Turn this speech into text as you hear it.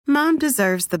Mom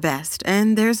deserves the best,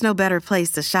 and there's no better place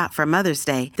to shop for Mother's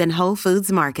Day than Whole Foods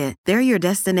Market. They're your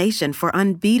destination for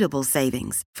unbeatable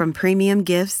savings, from premium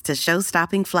gifts to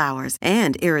show-stopping flowers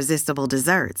and irresistible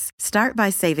desserts. Start by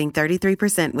saving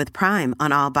 33% with Prime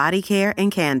on all body care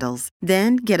and candles.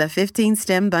 Then get a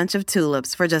 15-stem bunch of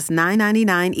tulips for just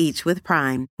 $9.99 each with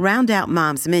Prime. Round out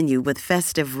Mom's menu with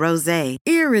festive rosé,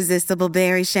 irresistible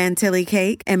berry chantilly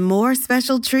cake, and more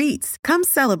special treats. Come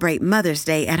celebrate Mother's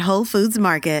Day at Whole Foods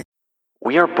Market.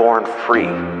 We are born free,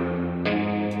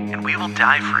 and we will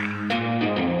die free.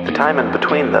 The time in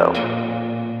between, though,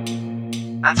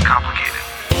 that's complicated.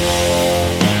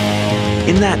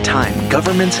 In that time,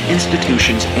 governments,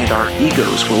 institutions, and our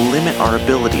egos will limit our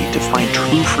ability to find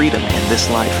true freedom in this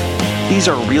life. These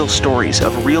are real stories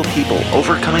of real people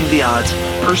overcoming the odds,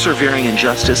 persevering in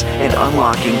justice, and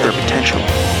unlocking their potential.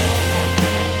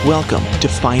 Welcome to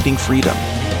Finding Freedom.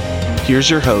 Here's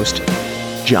your host,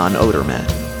 John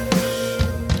Odermatt.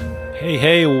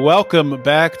 Hey, welcome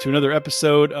back to another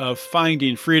episode of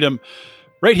Finding Freedom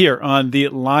right here on the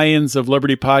Lions of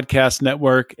Liberty Podcast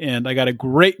Network. And I got a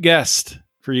great guest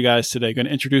for you guys today. Going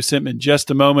to introduce him in just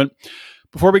a moment.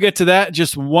 Before we get to that,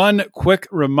 just one quick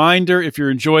reminder, if you're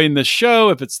enjoying this show,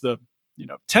 if it's the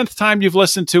 10th time you've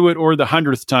listened to it or the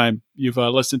 100th time you've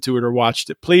listened to it or watched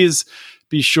it, please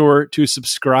be sure to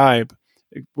subscribe.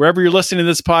 Wherever you're listening to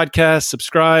this podcast,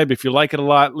 subscribe. If you like it a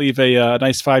lot, leave a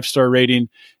nice 5-star rating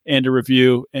and a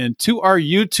review. And to our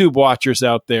YouTube watchers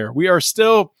out there, we are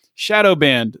still shadow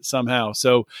banned somehow.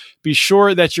 So be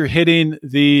sure that you're hitting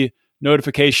the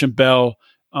notification bell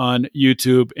on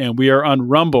YouTube. And we are on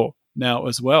Rumble now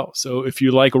as well. So if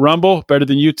you like Rumble better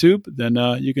than YouTube, then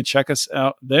you can check us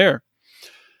out there.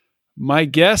 My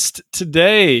guest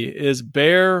today is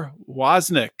Bear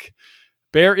Woznick.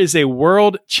 Bear is a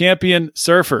world champion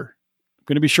surfer. I'm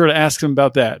going to be sure to ask him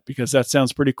about that because that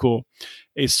sounds pretty cool.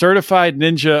 A certified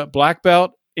ninja black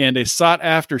belt and a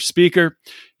sought-after speaker.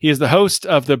 He is the host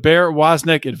of the Bear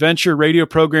Woznick Adventure radio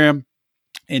program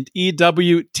and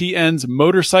EWTN's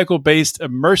motorcycle-based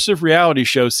immersive reality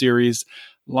show series,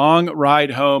 Long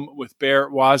Ride Home with Bear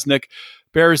Woznick.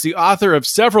 Bear is the author of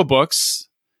several books,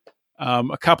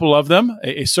 a couple of them,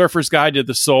 A Surfer's Guide to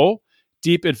the Soul,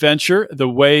 Deep Adventure, The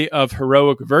Way of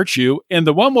Heroic Virtue. And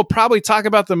the one we'll probably talk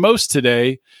about the most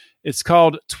today, it's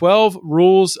called 12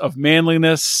 Rules of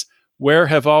Manliness. Where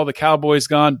Have All the Cowboys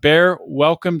Gone? Bear,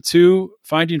 welcome to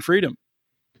Finding Freedom.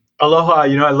 Aloha.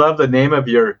 I love the name of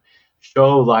your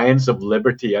show, Lions of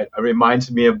Liberty. It reminds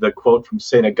me of the quote from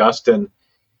St. Augustine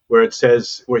where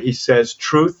he says,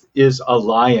 truth is a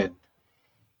lion.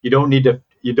 You don't need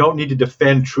to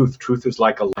defend truth. Truth is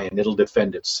like a lion. It'll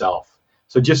defend itself.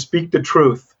 So just speak the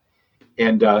truth,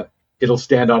 and it'll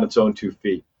stand on its own 2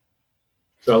 feet.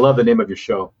 So I love the name of your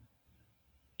show.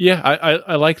 Yeah,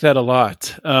 I like that a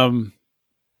lot.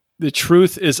 The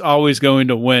truth is always going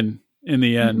to win in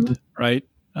the end, right?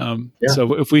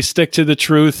 So if we stick to the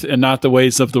truth and not the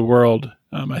ways of the world,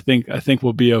 I think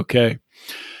we'll be okay.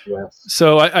 Yes.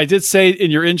 So I did say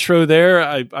in your intro there,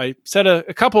 I said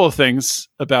a couple of things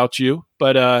about you,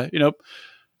 but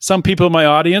some people in my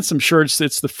audience, I'm sure it's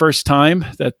the first time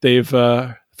that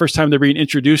they're being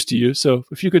introduced to you. So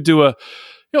if you could do a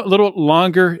little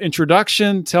longer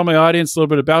introduction, tell my audience a little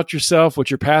bit about yourself,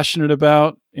 what you're passionate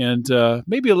about, and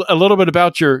maybe a little bit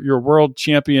about your world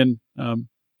champion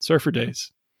surfer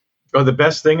days. Well, the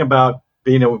best thing about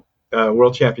being a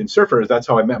world champion surfer is that's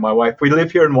how I met my wife. We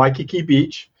live here in Waikiki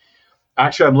Beach.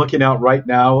 Actually, I'm looking out right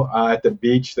now at the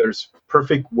beach. There's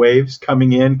perfect waves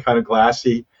coming in, kind of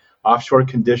glassy offshore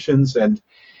conditions, and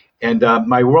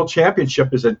my world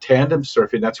championship is in tandem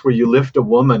surfing. That's where you lift a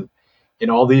woman in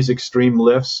all these extreme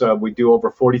lifts. We do over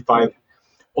 45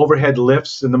 overhead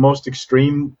lifts, and the most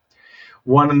extreme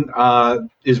one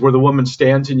is where the woman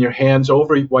stands in your hands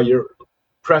over while you're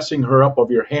pressing her up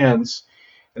over your hands.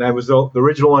 And I was the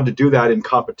original one to do that in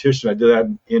competition. I did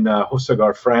that in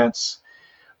Hossegor, France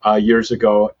years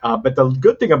ago. But the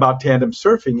good thing about tandem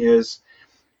surfing is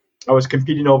I was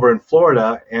competing over in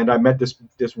Florida, and I met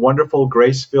this wonderful,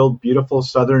 grace-filled, beautiful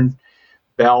Southern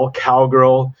belle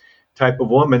cowgirl type of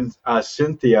woman,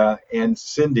 Cynthia and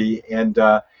Cindy, and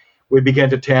we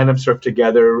began to tandem surf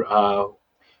together.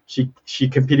 She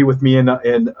competed with me in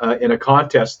a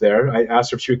contest there. I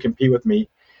asked her if she would compete with me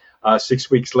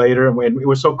 6 weeks later, and it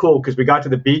was so cool because we got to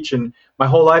the beach, and my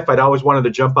whole life I'd always wanted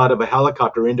to jump out of a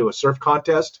helicopter into a surf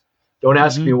contest. Don't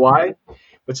ask me why.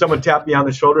 But someone tapped me on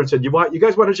the shoulder and said, you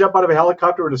guys want to jump out of a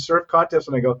helicopter in a surf contest?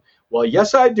 And I go, well,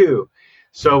 yes, I do.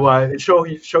 So it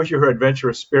shows you her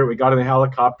adventurous spirit. We got in the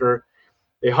helicopter.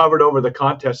 They hovered over the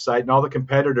contest site, and all the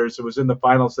competitors that was in the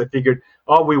finals, they figured,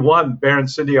 oh, we won. Bear and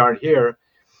Cindy aren't here.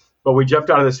 but we jumped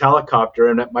out of this helicopter,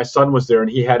 and my son was there, and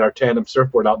he had our tandem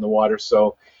surfboard out in the water.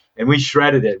 So, and we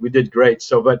shredded it. We did great.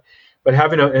 So, but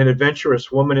having an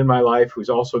adventurous woman in my life who's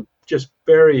also just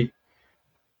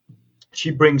she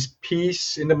brings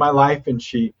peace into my life, and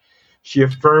she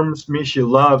affirms me. She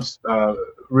loves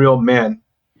real men.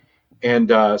 And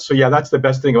so, yeah, that's the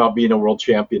best thing about being a world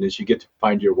champion is you get to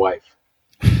find your wife.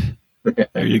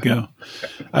 There you go.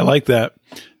 I like that.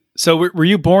 So were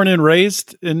you born and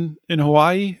raised in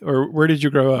Hawaii, or where did you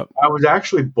grow up? I was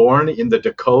actually born in the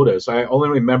Dakotas. I only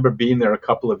remember being there a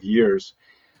couple of years.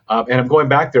 And I'm going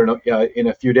back there in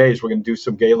a few days. We're going to do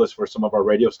some galas for some of our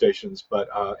radio stations, but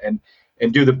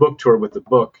and do the book tour with the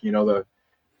book, the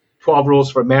 12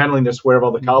 rules for manliness, where have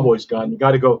all the cowboys gone? You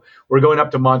got to go. We're going up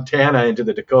to Montana into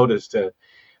the Dakotas to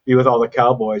be with all the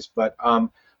cowboys. But I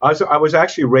was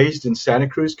actually raised in Santa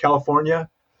Cruz, California,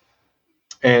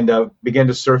 and began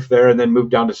to surf there, and then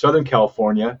moved down to Southern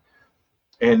California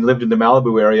and lived in the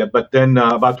Malibu area. But then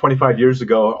about 25 years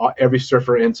ago, every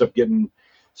surfer ends up getting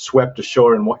swept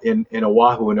ashore in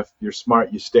Oahu. And if you're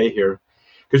smart, you stay here.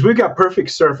 Because we've got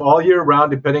perfect surf all year round,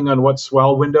 depending on what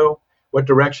swell window, what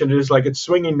direction it is. Like it's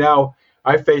swinging now.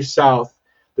 I face south.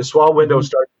 The swell window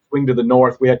starts to swing to the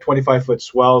north. We had 25-foot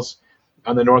swells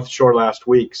on the North Shore last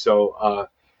week. So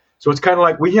it's kind of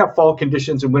like we have fall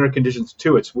conditions and winter conditions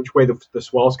too. It's which way the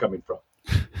swell's coming from.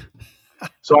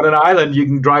 So on an island, you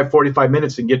can drive 45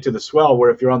 minutes and get to the swell, where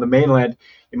if you're on the mainland,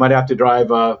 you might have to drive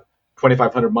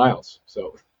 2,500 miles.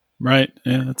 So right.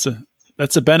 Yeah,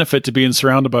 that's a benefit to being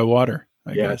surrounded by water.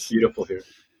 I guess. It's beautiful here.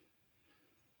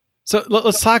 So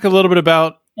let's talk a little bit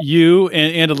about you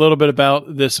and a little bit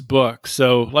about this book.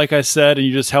 So like I said, and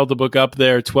you just held the book up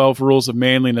there, 12 Rules of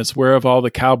Manliness, Where Have All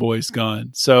the Cowboys Gone?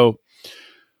 So,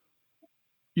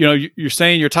 you're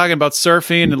saying you're talking about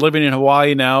surfing and living in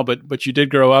Hawaii now, but you did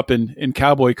grow up in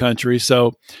cowboy country.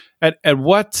 So at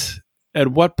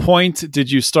what point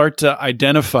did you start to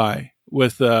identify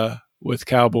with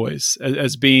cowboys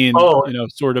as being,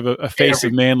 sort of a face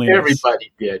of manliness?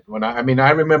 Everybody did.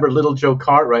 I remember Little Joe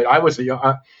Cartwright. I was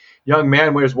a young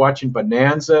man. We was watching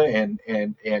Bonanza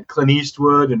and Clint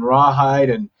Eastwood and Rawhide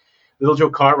and Little Joe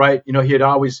Cartwright. He had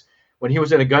always, when he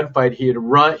was in a gunfight, he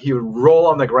would roll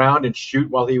on the ground and shoot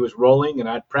while he was rolling, and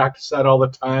I'd practice that all the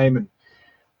time. And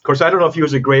of course, I don't know if he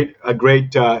was a great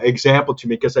example to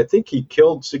me, because I think he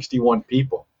killed 61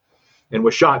 people. And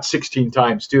was shot 16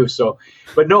 times too. So,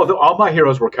 but no, all my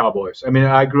heroes were cowboys.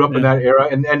 I grew up in that era,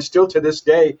 and still to this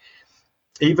day,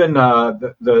 even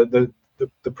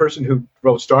the person who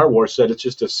wrote Star Wars said it's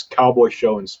just a cowboy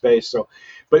show in space. So,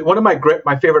 but one of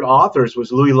my favorite authors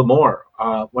was Louis L'Amour.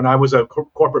 When I was a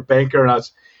corporate banker and I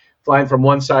was flying from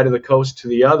one side of the coast to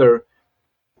the other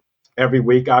every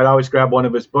week, I'd always grab one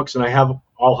of his books, and I have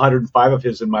all 105 of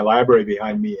his in my library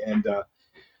behind me. And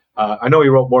I know he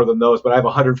wrote more than those, but I have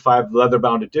 105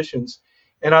 leather-bound editions.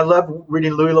 And I love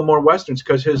reading Louis L'Amour Westerns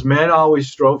because his men always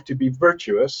strove to be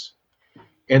virtuous,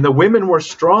 and the women were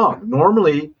strong.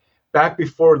 Normally, back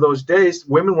before those days,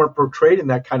 women weren't portrayed in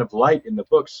that kind of light in the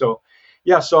books. So,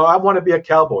 so I want to be a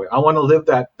cowboy. I want to live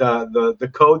that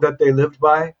the code that they lived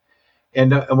by.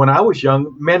 And when I was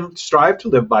young, men strive to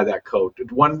live by that code.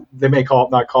 One, they may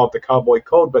not call it the cowboy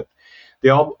code, but they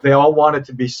all wanted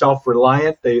to be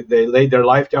self-reliant. They laid their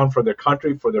life down for their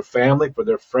country, for their family, for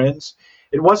their friends.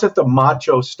 It wasn't the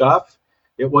macho stuff.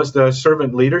 It was the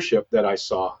servant leadership that I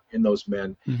saw in those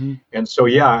men. Mm-hmm. And so,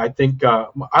 I think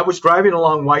I was driving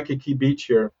along Waikiki Beach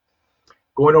here,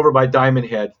 going over by Diamond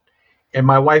Head, and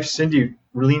my wife, Cindy,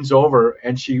 leans over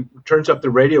and she turns up the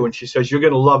radio and she says, "You're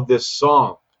going to love this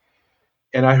song."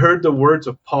 And I heard the words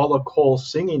of Paula Cole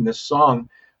singing this song,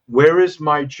 "Where is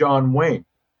my John Wayne?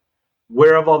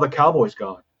 Where have all the cowboys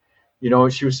gone?"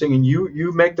 She was singing,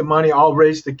 you make the money, I'll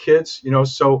raise the kids,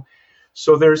 so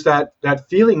there's that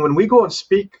feeling when we go and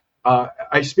speak.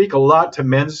 I speak a lot to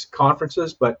men's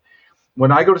conferences, but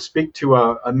when I go to speak to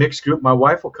a mixed group, my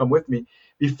wife will come with me.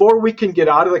 Before we can get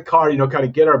out of the car, kind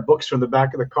of get our books from the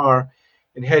back of the car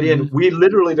and head in, we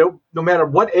literally don't, no matter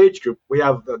what age group, we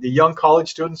have the young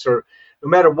college students, or no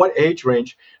matter what age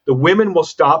range, the women will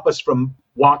stop us from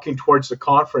walking towards the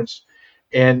conference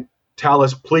and tell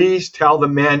us, "Please tell the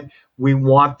men we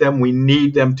want them. We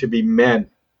need them to be men.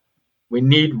 We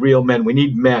need real men. We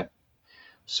need men."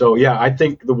 So I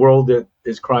think the world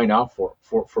is crying out for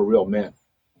real men.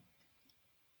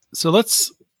 So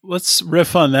let's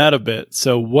riff on that a bit.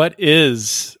 So what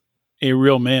is a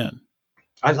real man?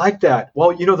 I like that.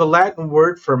 Well, the Latin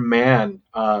word for man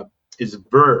is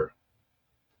vir,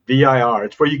 V-I-R.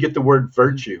 It's where you get the word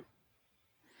virtue.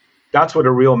 That's what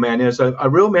a real man is. A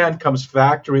real man comes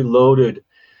factory loaded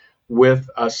with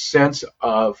a sense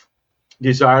of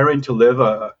desiring to live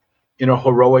in a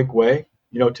heroic way,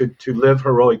 to live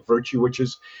heroic virtue, which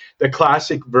is the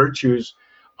classic virtues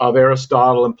of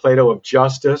Aristotle and Plato of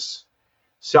justice,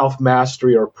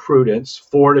 self-mastery or prudence,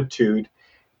 fortitude,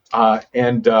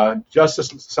 and justice,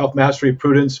 self-mastery,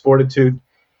 prudence, fortitude,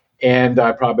 and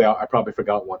I probably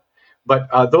forgot one.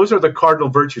 But those are the cardinal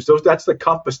virtues. That's the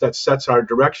compass that sets our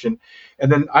direction.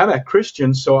 And then I'm a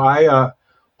Christian, so I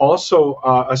also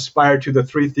aspire to the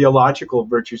three theological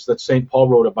virtues that St. Paul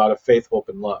wrote about of faith, hope,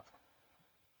 and love.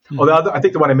 I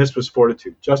think the one I missed was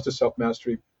fortitude, justice,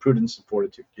 self-mastery, prudence, and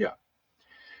fortitude.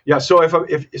 Yeah. So if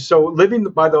living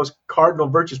by those cardinal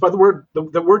virtues, by the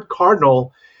word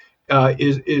cardinal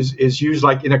is used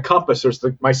like in a compass.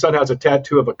 My son has a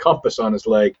tattoo of a compass on his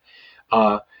leg.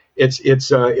 It's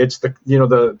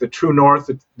the true north,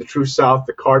 the true south,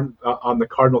 on the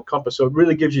cardinal compass. So it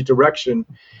really gives you direction,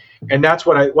 and that's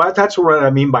what I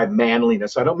mean by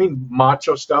manliness. I don't mean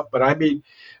macho stuff, but I mean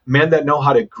men that know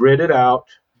how to grit it out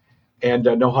and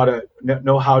know how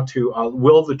to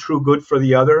will the true good for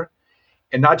the other,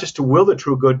 and not just to will the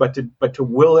true good, but to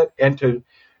will it and to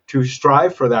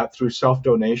strive for that through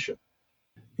self-donation.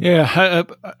 Yeah,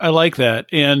 I like that.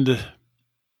 And,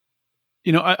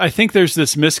 I think there's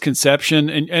this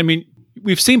misconception. And I mean,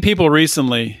 we've seen people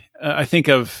recently, I think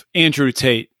of Andrew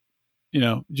Tate.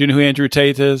 Do you know who Andrew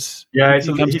Tate is? Yeah.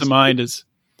 He comes to mind as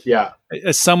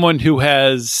someone who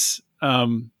has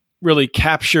really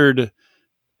captured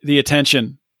the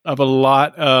attention of a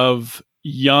lot of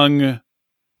young,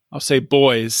 I'll say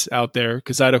boys out there,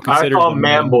 because I don't consider I call them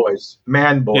man boys.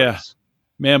 Yeah,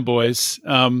 man boys.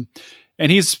 And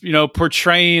he's,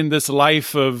 portraying this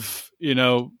life of,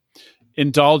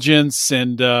 indulgence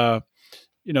and,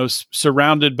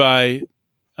 surrounded by,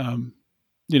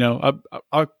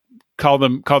 I'll call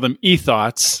them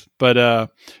e-thoughts,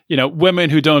 but, women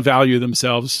who don't value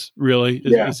themselves really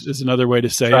is another way to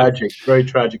say tragic, very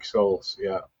tragic souls.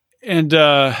 Yeah.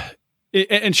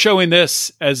 And showing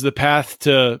this as the path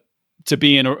to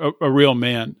being a real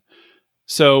man.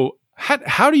 So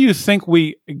how do you think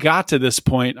we got to this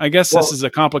point? I guess this is a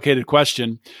complicated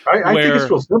question. I think it's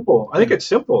real simple. I think it's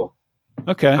simple.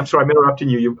 Okay. I'm sorry, I'm interrupting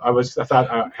you. I thought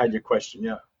I had your question.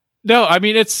 Yeah. No, I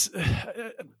mean, it's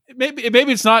maybe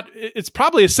it's not. It's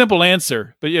probably a simple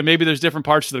answer, but yeah, maybe there's different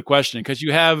parts to the question, because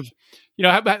you have,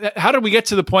 how did we get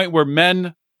to the point where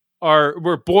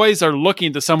where boys are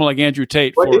looking to someone like Andrew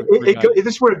Tate?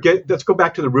 Let's go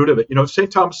back to the root of it.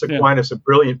 St. Thomas Aquinas, a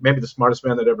brilliant, maybe the smartest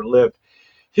man that ever lived.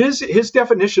 His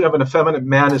definition of an effeminate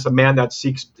man is a man that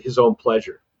seeks his own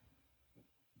pleasure.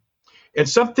 And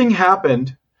something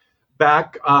happened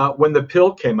back when the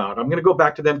pill came out. I'm going to go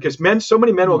back to them because so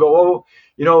many men will go,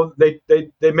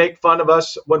 they make fun of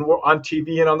us when we're on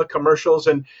TV and on the commercials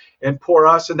and poor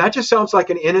us, and that just sounds like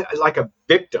a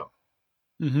victim.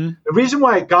 Mm-hmm. The reason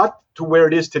why it got to where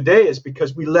it is today is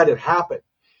because we let it happen.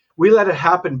 We let it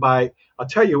happen by, I'll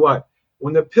tell you what,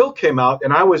 when the pill came out,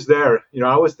 and I was there,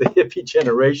 I was the hippie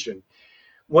generation.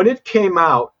 When it came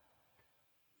out,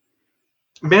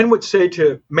 man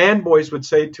boys would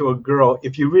say to a girl,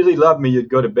 if you really love me, you'd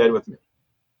go to bed with me.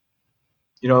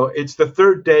 It's the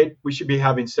third date. We should be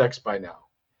having sex by now.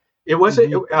 It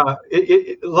wasn't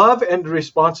love and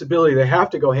responsibility. They have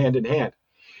to go hand in hand.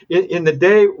 In the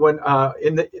day when,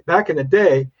 back in the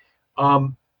day,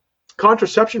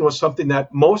 contraception was something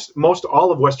that most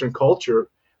all of Western culture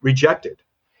rejected.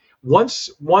 Once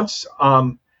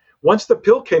the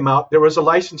pill came out, there was a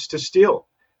license to steal.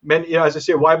 Men, as I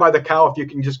say, why buy the cow if you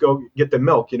can just go get the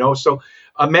milk? So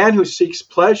a man who seeks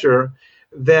pleasure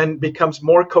then becomes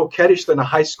more coquettish than a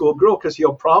high school girl, because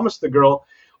he'll promise the girl,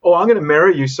 "Oh, I'm going to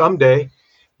marry you someday,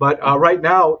 but right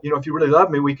now, if you really love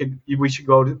me, we should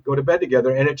go to bed together."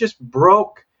 And it just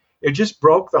broke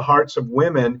the hearts of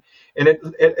women, and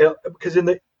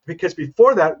because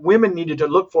before that, women needed to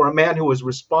look for a man who was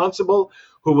responsible,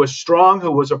 who was strong,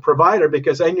 who was a provider,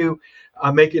 because they knew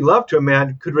making love to a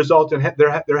man could result in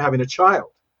their having a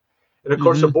child. And of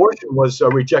course, abortion was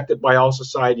rejected by all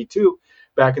society too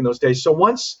back in those days. So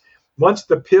once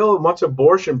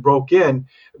abortion broke in,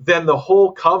 then the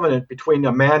whole covenant between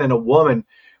a man and a woman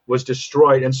was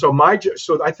destroyed. And so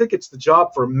I think it's the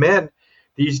job for men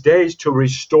these days to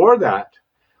restore that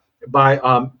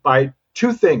by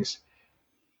two things.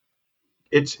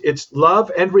 It's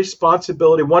love and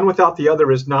responsibility. One without the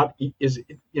other is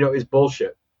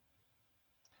bullshit.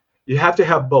 You have to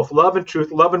have both. Love and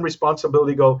truth, love and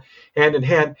responsibility go hand in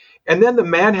hand. And then the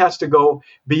man has to go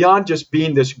beyond just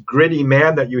being this gritty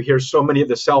man that you hear so many of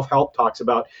the self-help talks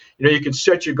about. You can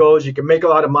set your goals, you can make a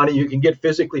lot of money, you can get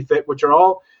physically fit, which are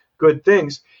all good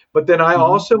things. But then I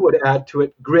also would add to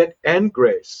it grit and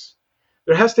grace.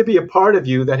 There has to be a part of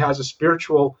you that has a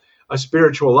spiritual a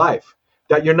spiritual life,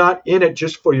 that you're not in it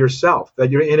just for yourself, that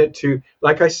you're in it to,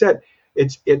 like I said,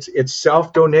 it's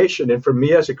self-donation. And for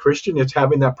me as a Christian, it's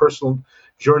having that personal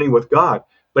journey with God.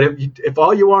 But if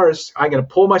all you are is, I'm going to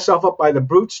pull myself up by the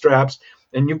bootstraps,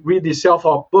 and you read these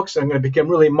self-help books, and I'm going to become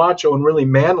really macho and really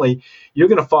manly, you're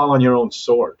going to fall on your own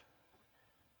sword.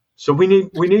 So we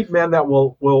need men that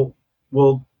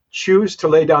will choose to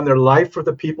lay down their life for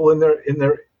the people in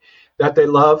their that they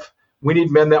love. We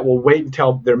need men that will wait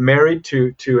until they're married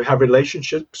to have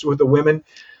relationships with a woman.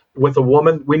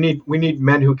 We need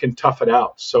men who can tough it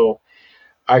out. So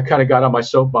I kind of got on my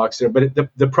soapbox there, but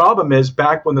the problem is,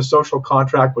 back when the social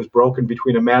contract was broken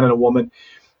between a man and a woman,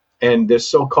 and this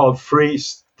so-called free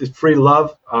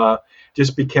love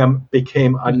just became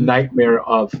a nightmare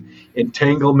of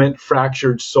entanglement,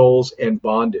 fractured souls, and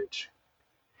bondage.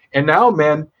 And now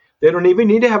men, they don't even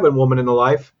need to have a woman in their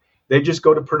life. They just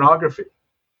go to pornography.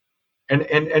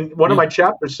 And one of my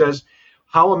chapters says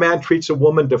how a man treats a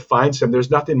woman defines him.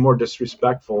 There's nothing more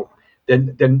disrespectful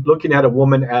than looking at a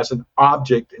woman as an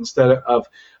object instead of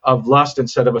lust,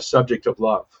 instead of a subject of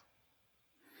love.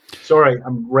 Sorry,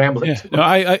 I'm rambling. Yeah, no,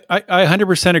 I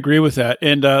 100% agree with that.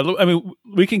 And I mean,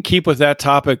 we can keep with that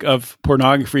topic of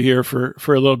pornography here for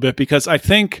a little bit, because I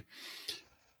think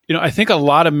a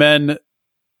lot of men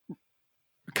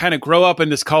kind of grow up in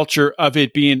this culture of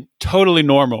it being totally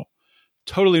normal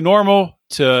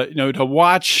to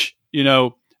watch,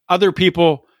 other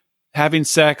people having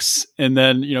sex, and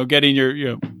then, getting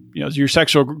your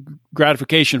sexual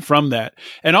gratification from that.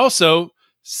 And also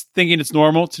thinking it's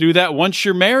normal to do that once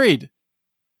you're married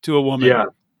to a woman,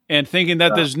 and thinking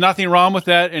that there's nothing wrong with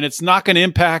that, and it's not going to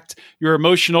impact your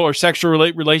emotional or sexual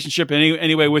relationship in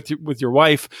any way with your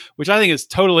wife, which I think is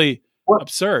totally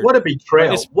absurd. What a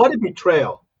betrayal! What a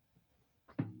betrayal!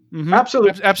 Mm-hmm.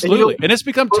 Absolutely. And it's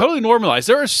become totally normalized.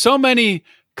 There are so many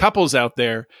couples out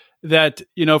there that,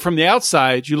 from the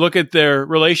outside, you look at their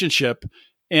relationship,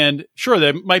 and sure,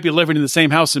 they might be living in the same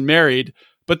house and married,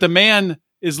 but the man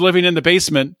is living in the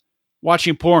basement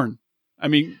watching porn. I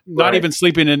mean, not even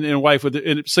sleeping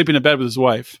sleeping in bed with his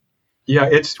wife. Yeah,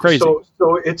 it's crazy. So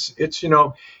it's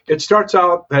it starts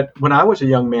out that when I was a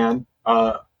young man,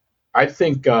 I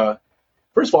think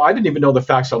first of all, I didn't even know the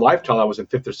facts of life till I was in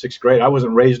 5th or 6th grade. I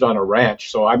wasn't raised on a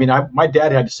ranch, so I mean, my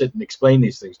dad had to sit and explain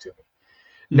these things to me.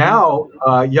 Mm-hmm. Now,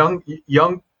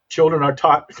 young children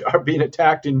are being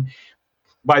attacked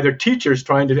by their teachers,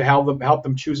 trying to help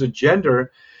them choose a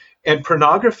gender. And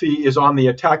pornography is on the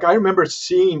attack. I remember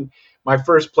seeing my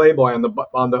first Playboy on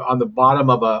the bottom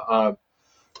of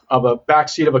a back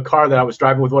seat of a car that I was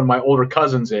driving with one of my older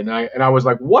cousins in. And I was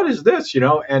like, "What is this?"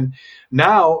 And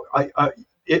now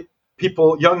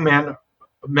young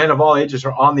men of all ages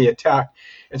are on the attack.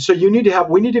 And so we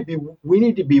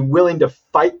need to be willing to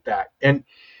fight that. And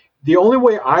the only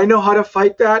way I know how to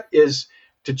fight that is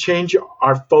to change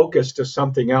our focus to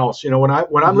something else. When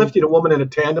I'm lifting a woman in a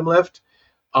tandem lift,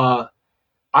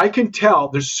 I can tell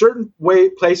there's certain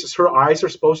places her eyes are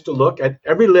supposed to look at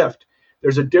every lift.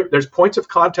 There's points of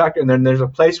contact, and then there's a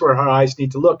place where her eyes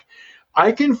need to look.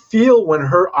 I can feel when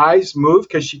her eyes move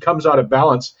because she comes out of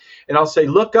balance, and I'll say,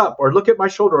 "Look up," or "Look at my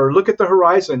shoulder," or "Look at the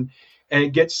horizon," and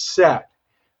it gets set.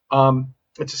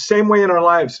 It's the same way in our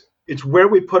lives. It's where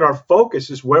we put our focus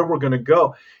is where we're going to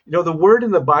go. The word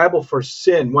in the Bible for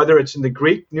sin, whether it's in the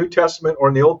Greek New Testament or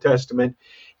in the Old Testament,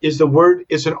 is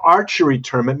an archery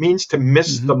term. It means to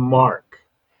miss the mark.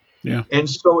 Yeah. And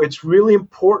so it's really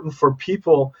important for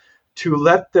people to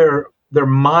let their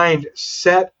mind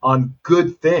set on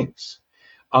good things,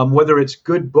 whether it's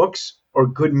good books or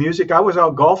good music. I was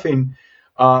out golfing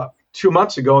 2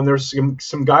 months ago, and there's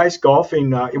some guys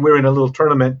golfing. We were in a little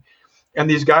tournament, and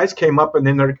these guys came up, and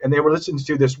they were listening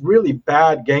to this really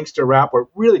bad gangster rap where it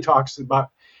really talks about,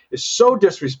 is so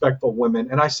disrespectful of women.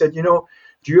 And I said,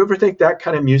 do you ever think that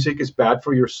kind of music is bad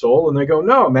for your soul? And they go,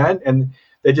 "No, man." And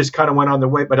they just kind of went on their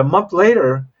way. But a month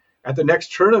later, at the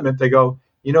next tournament, they go,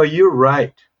 "You're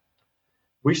right.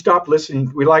 We stopped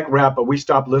listening. We like rap, but we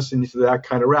stopped listening to that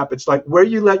kind of rap." It's like where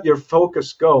you let your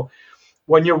focus go.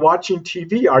 When you're watching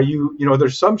TV,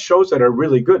 there's some shows that are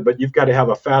really good, but you've got to have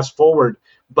a fast forward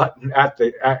button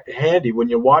handy when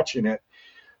you're watching it.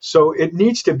 So it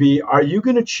needs to be, are you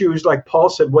going to choose, like Paul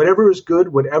said, whatever is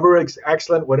good, whatever is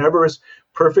excellent, whatever is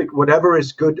perfect, whatever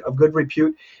is good, of good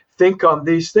repute, think on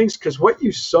these things, because what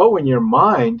you sow in your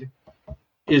mind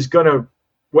is going to,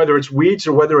 whether it's weeds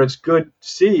or whether it's good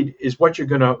seed, is what you're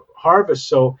going to harvest.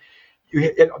 So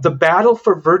the battle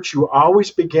for virtue always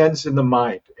begins in the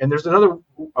mind. And there's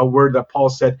a word that Paul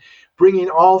said, bringing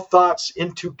all thoughts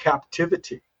into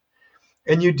captivity.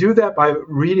 And you do that by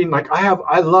reading.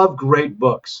 I love great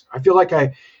books. I feel like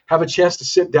I have a chance to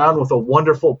sit down with a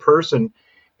wonderful person,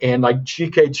 and like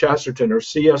G.K. Chesterton or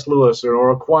C.S. Lewis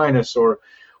or Aquinas or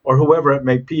whoever it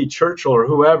may be, Churchill or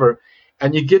whoever,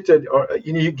 and you get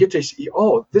to see,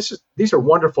 oh, these are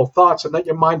wonderful thoughts, and let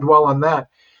your mind dwell on that.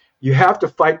 You have to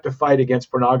fight the fight against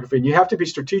pornography, and you have to be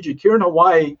strategic. Here in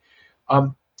Hawaii,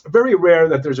 very rare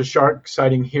that there's a shark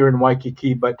sighting here in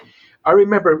Waikiki, but I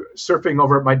remember surfing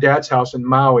over at my dad's house in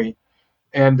Maui,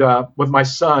 and with my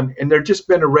son, and there'd just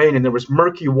been a rain, and there was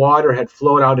murky water had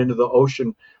flowed out into the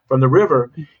ocean from the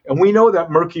river, and we know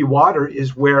that murky water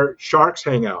is where sharks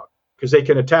hang out because they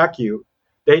can attack you.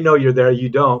 They know you're there, you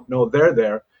don't know they're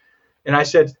there. And I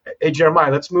said, hey,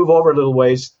 Jeremiah, let's move over a little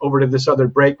ways over to this other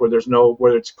break where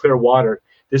it's clear water.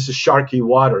 This is sharky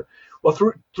water. Well,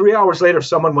 3 hours later,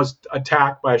 someone was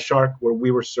attacked by a shark where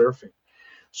we were surfing.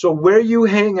 So where you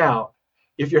hang out,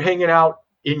 if you're hanging out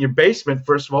in your basement,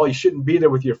 first of all, you shouldn't be there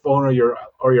with your phone or your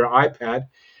iPad.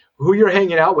 Who you're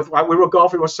hanging out with. We were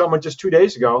golfing with someone just 2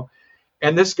 days ago,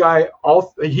 and this guy,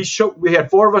 we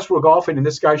had 4 of us were golfing, and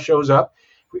this guy shows up.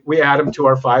 We add him to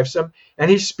our fivesome,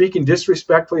 and he's speaking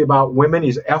disrespectfully about women.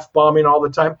 He's F-bombing all the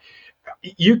time.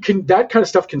 That kind of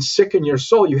stuff can sicken your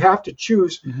soul. You have to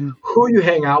choose who you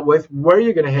hang out with, where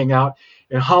you're going to hang out,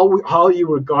 and how you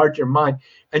regard your mind.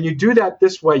 And you do that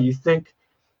this way. You think,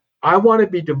 I want to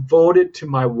be devoted to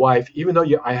my wife, even though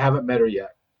I haven't met her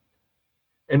yet.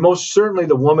 And most certainly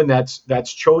the woman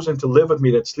that's chosen to live with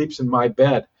me, that sleeps in my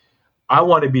bed, I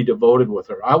want to be devoted with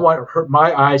her. I want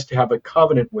my eyes to have a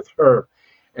covenant with her,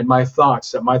 and my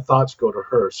thoughts go to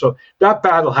her. So that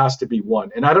battle has to be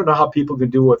won. And I don't know how people can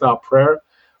do it without prayer,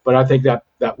 but I think that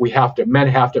men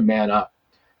have to man up.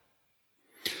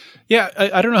 Yeah,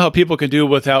 I don't know how people can do it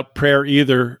without prayer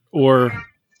either, or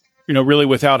really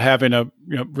without having a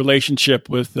relationship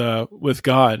with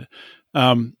God.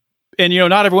 And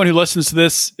not everyone who listens to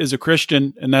this is a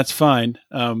Christian, and that's fine.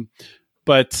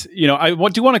 But I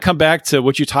do want to come back to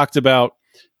what you talked about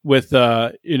with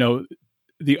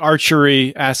the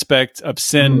archery aspect of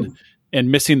sin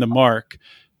and missing the mark,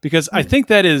 because I think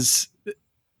that it's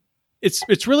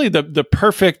really the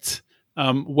perfect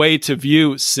way to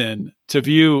view sin, to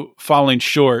view falling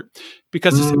short,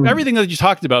 because everything that you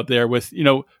talked about there with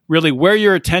really where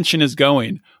your attention is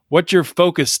going, what you're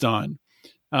focused on.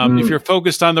 If you're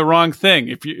focused on the wrong thing,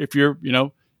 if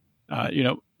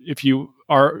you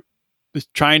are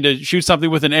trying to shoot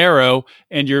something with an arrow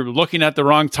and you're looking at the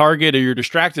wrong target, or you're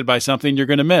distracted by something, you're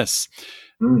going to miss.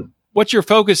 What you're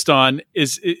focused on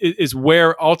is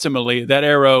where ultimately that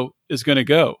arrow is going to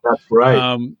go. That's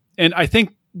right. And I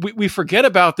think we forget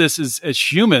about this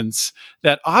as humans,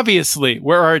 that obviously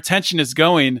where our attention is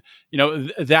going,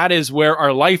 that is where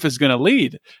our life is going to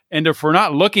lead. And if we're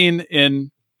not looking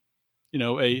in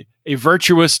a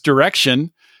virtuous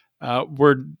direction,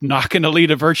 we're not going to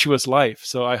lead a virtuous life.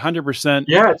 So I 100%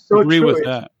 agree with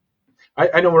that.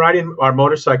 I know we're riding our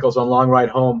motorcycles on long ride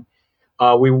home.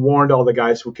 We warned all the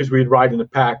guys, because we'd ride in the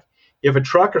pack, if a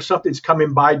truck or something's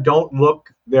coming by, don't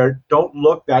look there. Don't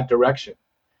look that direction,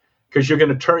 because you're going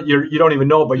to turn. You don't even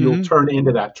know, but you'll turn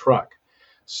into that truck.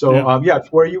 So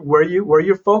it's where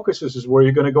your focus is where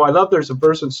you're going to go. I love. There's a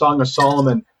verse in Song of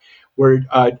Solomon where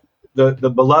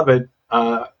the beloved,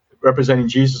 representing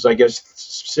Jesus, I guess,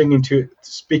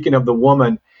 speaking of the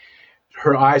woman,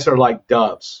 her eyes are like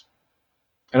doves.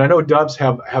 And I know doves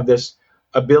have this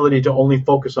ability to only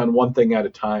focus on one thing at a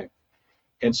time.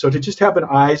 And so to just have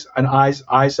eyes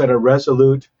that are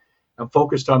resolute and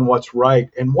focused on what's right.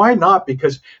 And why not?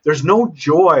 Because there's no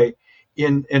joy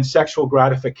in sexual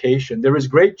gratification. There is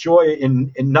great joy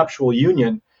in nuptial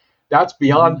union. That's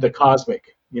beyond the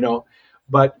cosmic,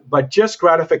 But just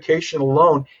gratification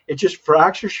alone, it just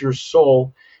fractures your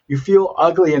soul. You feel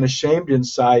ugly and ashamed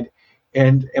inside,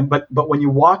 but when you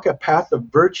walk a path of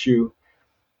virtue,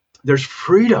 there's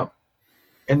freedom,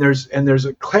 and there's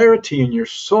a clarity in your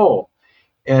soul,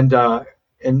 So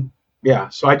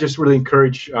I just really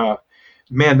encourage,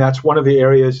 that's one of the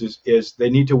areas is they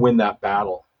need to win that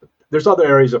battle. There's other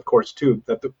areas, of course, too,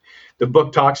 that the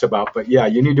book talks about, but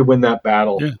you need to win that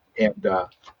battle,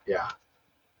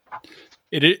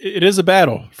 It is a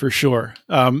battle for sure.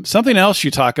 Something else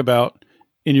you talk about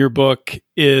in your book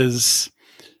is,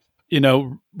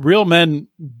 real men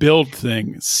build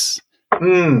things,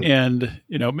 and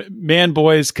man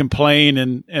boys complain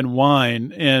and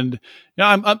whine. And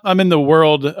I'm in the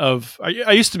world of.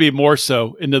 I used to be more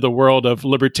so into the world of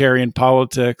libertarian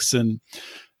politics, and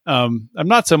I'm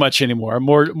not so much anymore. I'm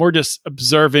more just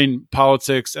observing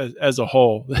politics as a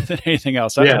whole than anything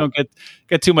else. I don't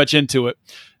get too much into it.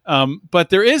 But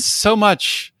there is so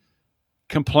much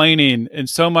complaining and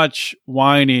so much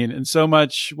whining and so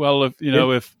much,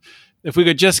 if if we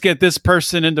could just get this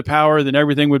person into power, then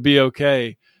everything would be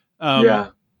okay. Yeah.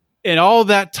 And all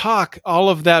that talk, all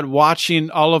of that watching,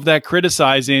 all of that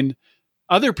criticizing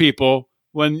other people,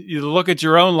 when you look at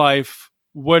your own life,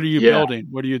 what are you building?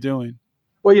 What are you doing?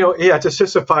 Well, it's a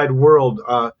sissified world.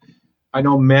 I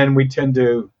know men, we tend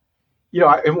to,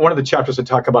 in one of the chapters I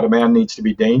talk about a man needs to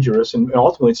be dangerous, and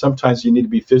ultimately sometimes you need to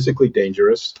be physically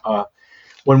dangerous.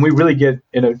 When we really get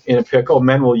in a pickle,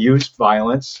 men will use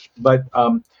violence, but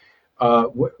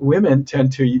women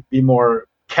tend to be more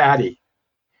catty.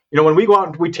 When we go out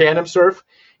and we tandem surf,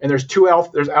 and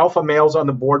there's alpha males on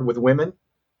the board with women.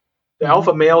 The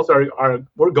alpha males are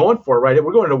we're going for it, right?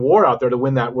 We're going to war out there to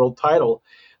win that world title.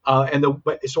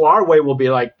 So our way will be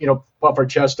like, puff our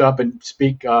chest up and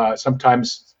speak,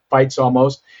 sometimes fights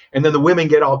almost. And then the women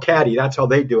get all catty. That's how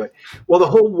they do it. Well, the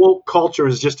whole woke culture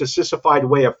is just a sissified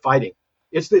way of fighting.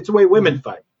 It's the way women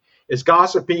fight. It's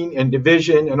gossiping and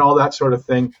division and all that sort of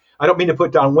thing. I don't mean to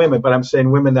put down women, but I'm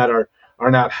saying women that are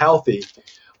not healthy.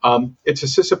 It's a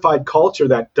sissified culture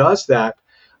that does that.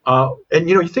 And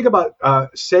you think about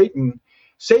Satan.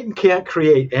 Satan can't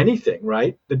create anything,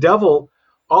 right? The devil,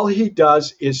 all he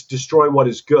does is destroy what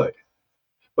is good,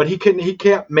 but he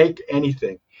can't make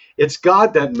anything. It's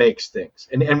God that makes things,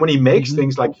 and when he makes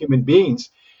things like human beings,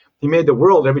 he made the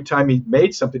world. Every time he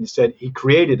made something, he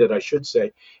created it. I should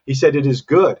say, he said it is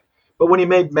good. But when he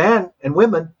made man and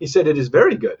women, he said it is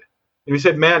very good. And he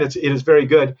said, man, it is very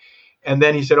good. And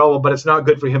then he said, oh, well, but it's not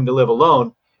good for him to live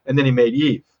alone. And then he made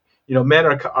Eve. Men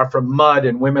are from mud,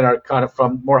 and women are kind of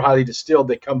from more highly distilled.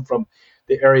 They come from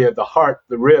the area of the heart,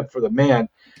 the rib for the man.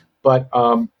 But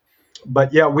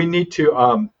yeah, we need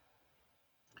to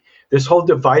this whole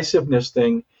divisiveness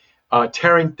thing,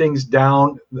 tearing things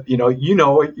down.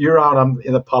 You're out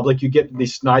in the public, you get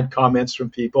these snide comments from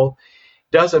people.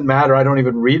 Doesn't matter. I don't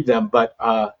even read them, but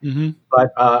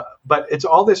it's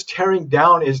all this tearing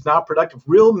down is not productive.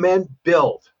 Real men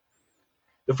build.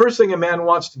 The first thing a man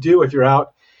wants to do if you're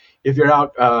out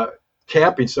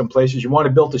camping some places, you want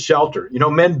to build a shelter.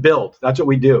 Men build. That's what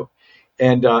we do,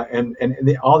 and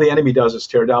all the enemy does is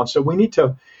tear down. So we need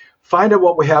to find out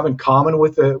what we have in common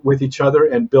with each other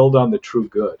and build on the true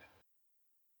good.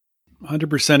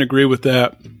 100% agree with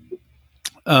that.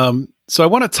 So I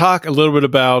want to talk a little bit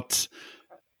about.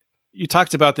 You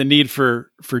talked about the need for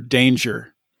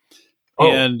danger,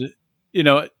 and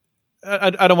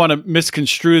I don't want to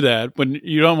misconstrue that when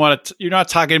you don't want to. You're not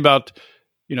talking about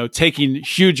taking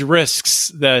huge risks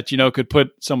that could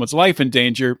put someone's life in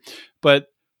danger, but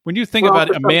when you think about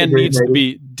it, a man needs to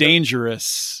be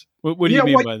dangerous. What do you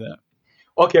mean by that?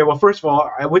 Okay, well, first of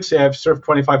all, I would say I've surfed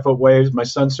 25-foot waves. My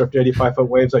son surfed 85-foot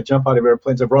waves. I jump out of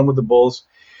airplanes. I've run with the bulls.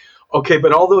 Okay,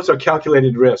 but all those are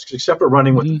calculated risks, except for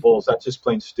running with the bulls. That's just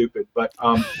plain stupid. But,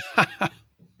 and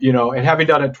having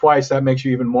done it twice, that makes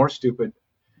you even more stupid.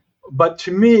 But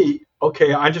to me,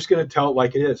 okay, I'm just going to tell it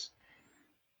like it is.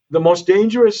 The most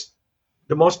dangerous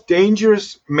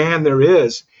man there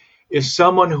is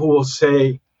someone who will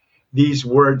say these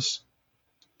words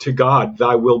to God,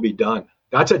 thy will be done.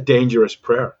 That's a dangerous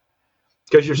prayer,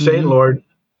 because you're saying, Lord,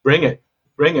 bring it.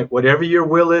 Whatever your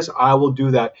will is, I will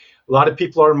do that. A lot of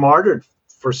people are martyred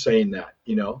for saying that,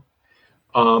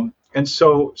 and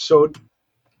so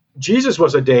Jesus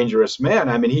was a dangerous man.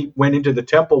 I mean, he went into the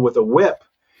temple with a whip,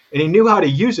 and he knew how to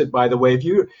use it. By the way,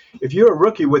 if you're a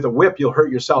rookie with a whip, you'll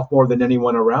hurt yourself more than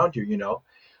anyone around you.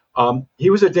 He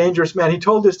was a dangerous man. He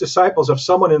told his disciples, if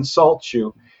someone insults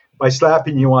you by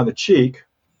slapping you on the cheek,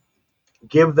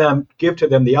 give to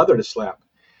them the other to slap.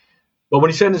 But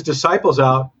when he sent his disciples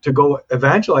out to go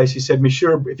evangelize, he said,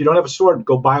 Monsieur, if you don't have a sword,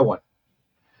 go buy one.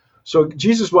 So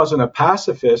Jesus wasn't a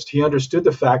pacifist. He understood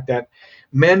the fact that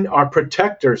men are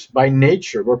protectors by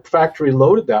nature. We're factory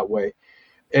loaded that way.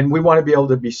 And we want to be able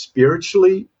to be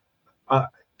spiritually,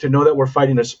 to know that we're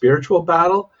fighting a spiritual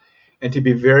battle, and to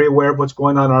be very aware of what's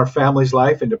going on in our family's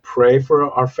life, and to pray for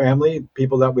our family,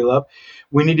 people that we love.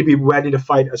 We need to be ready to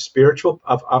fight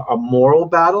a moral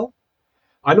battle.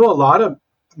 I know a lot of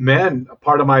men, a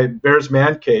part of my Bears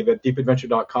Man Cave at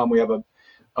deepadventure.com, we have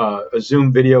a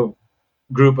Zoom video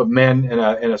group of men in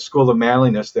a school of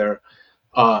manliness there.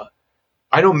 I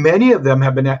know many of them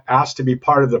have been asked to be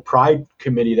part of the Pride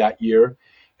committee that year.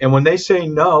 And when they say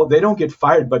no, they don't get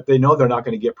fired, but they know they're not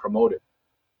going to get promoted.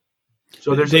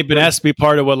 So they've been asked to be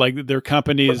part of what, like their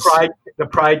company's the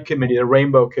Pride committee, the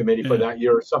Rainbow committee for that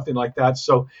year, or something like that.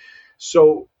 So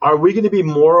are we going to be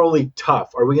morally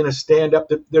tough? Are we going to stand up?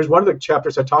 There's one of the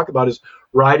chapters I talk about is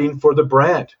riding for the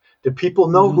brand. Do people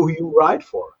know who you ride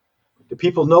for? Do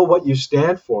people know what you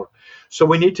stand for? So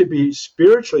we need to be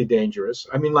spiritually dangerous.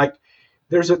 I mean, like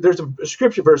there's a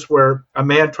scripture verse where a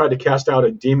man tried to cast out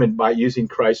a demon by using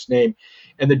Christ's name,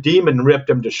 and the demon ripped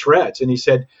him to shreds. And he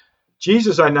said,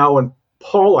 Jesus I know and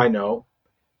Paul I know,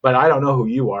 but I don't know who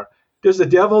you are. Does the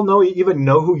devil even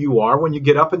know who you are when you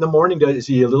get up in the morning? Is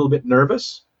he a little bit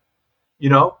nervous? You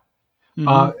know?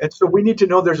 Mm-hmm. And so we need to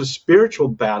know there's a spiritual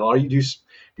battle.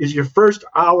 Is your first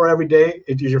hour every day,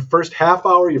 is your first half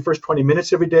hour, your first 20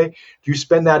 minutes every day, do you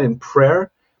spend that in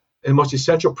prayer? And the most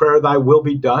essential prayer, thy will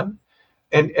be done?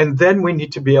 And then we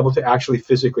need to be able to actually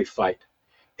physically fight.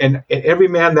 And every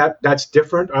man that's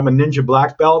different. I'm a ninja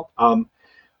black belt. I'm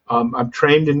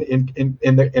trained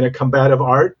in a combative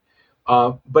art.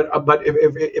 But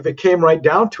if it came right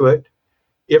down to it,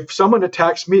 if someone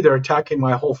attacks me, they're attacking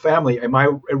my whole family.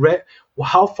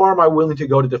 How far am I willing to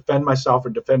go to defend myself or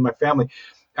defend my family?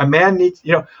 A man needs,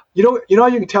 you know how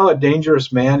you can tell a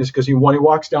dangerous man is because when he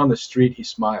walks down the street, he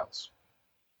smiles.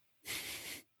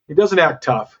 He doesn't act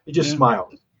tough. He just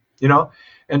smiles, you know?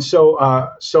 And so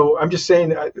I'm just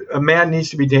saying a man needs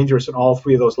to be dangerous in all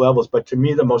three of those levels. But to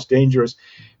me, the most dangerous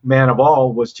man of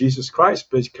all was Jesus Christ,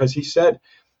 because he said,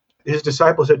 his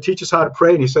disciples said, teach us how to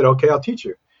pray. And he said, okay, I'll teach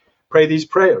you. Pray these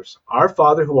prayers. Our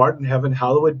Father who art in heaven,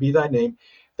 hallowed be thy name.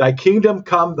 Thy kingdom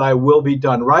come, thy will be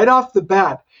done. Right off the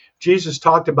bat, Jesus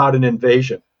talked about an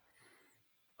invasion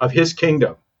of his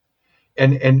kingdom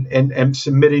and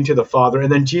submitting to the Father. And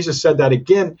then Jesus said that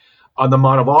again on the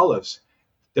Mount of Olives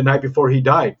the night before he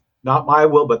died. Not my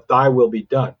will, but thy will be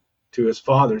done, to his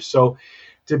Father. So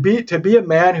to be a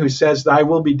man who says thy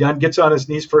will be done, gets on his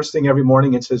knees first thing every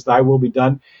morning and says thy will be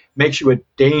done, makes you a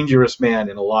dangerous man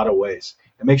in a lot of ways.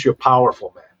 It makes you a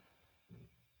powerful man.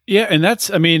 Yeah, and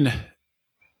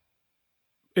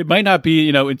it might not be,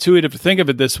 intuitive to think of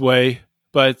it this way,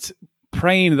 but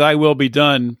praying thy will be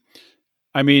done,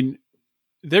 I mean,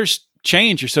 there's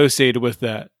change associated with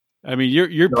that. I mean,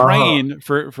 you're praying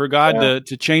for God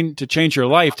to change your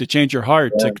life, to change your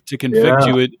heart, to convict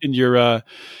you in your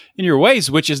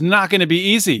ways, which is not going to be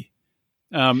easy.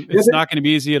 It's not going to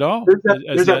be easy at all.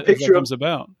 There's that picture comes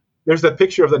about. There's the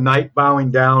picture of the knight bowing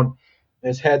down, and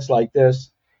his head's like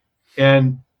this,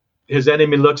 and his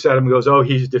enemy looks at him and goes, "Oh,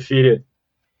 he's defeated."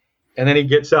 And then he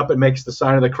gets up and makes the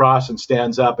sign of the cross and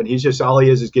stands up, and he's just all he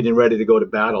is getting ready to go to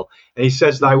battle. And he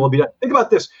says, "Thy will be done." Think about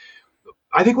this.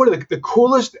 I think one of the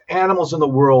coolest animals in the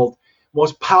world,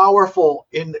 most powerful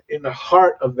in the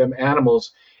heart of them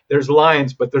animals, there's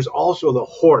lions, but there's also the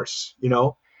horse, you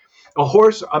know. A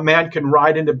horse, a man can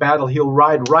ride into battle. He'll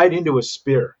ride right into a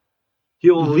spear.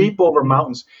 He'll leap over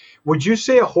mountains. Would you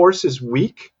say a horse is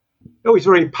weak? No, he's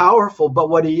very powerful, but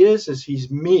what he is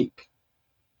he's meek.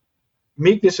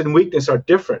 Meekness and weakness are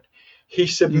different. He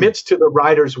submits to the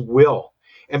rider's will.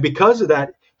 And because of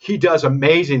that, he does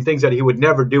amazing things that he would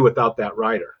never do without that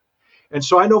rider. And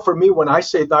so I know for me, when I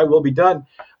say thy will be done,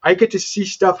 I get to see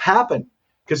stuff happen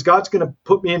because God's going to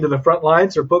put me into the front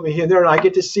lines or put me in there, and I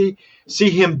get to see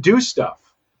him do stuff.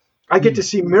 I get to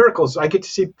see miracles. I get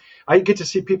to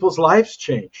see people's lives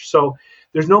change. So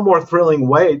there's no more thrilling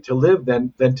way to live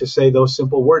than to say those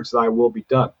simple words, thy will be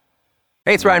done.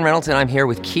 Hey, it's Ryan Reynolds, and I'm here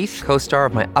with Keith, co-star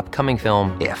of my upcoming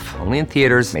film, If, only in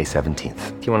theaters May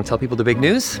 17th. Do you want to tell people the big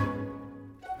news?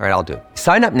 All right, I'll do it.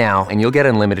 Sign up now and you'll get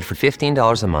unlimited for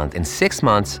 $15 a month and 6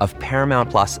 months of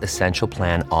Paramount Plus Essential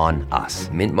Plan on us.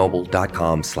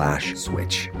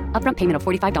 MintMobile.com/switch. Upfront payment of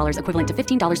 $45 equivalent to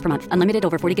 $15 per month. Unlimited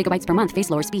over 40 gigabytes per month.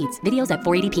 Face lower speeds. Videos at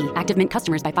 480p. Active Mint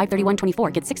customers by 531.24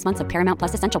 get 6 months of Paramount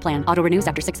Plus Essential Plan. Auto renews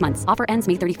after 6 months. Offer ends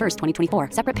May 31st, 2024.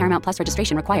 Separate Paramount Plus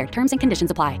registration required. Terms and conditions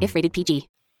apply if rated PG.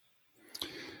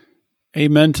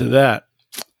 Amen to that.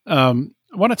 I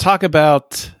want to talk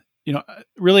about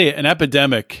really an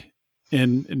epidemic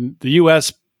in the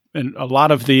U.S. and a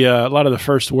lot of the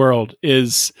first world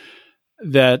is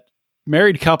that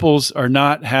married couples are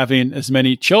not having as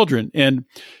many children. And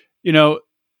from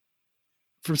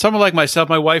someone like myself,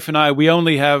 my wife and I, we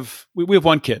have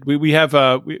one kid. We have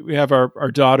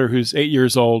our daughter who's 8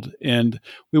 years old, and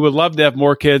we would love to have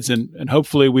more kids, and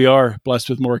hopefully we are blessed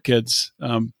with more kids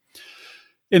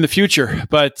in the future.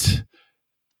 But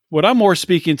what I'm more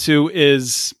speaking to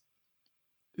is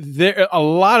a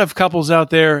lot of couples out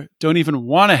there don't even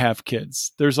want to have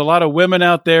kids. There's a lot of women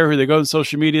out there who they go on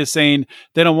social media saying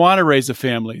they don't want to raise a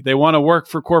family. They want to work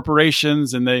for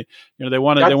corporations, and they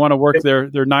want to work their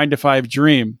 9-to-5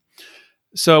 dream.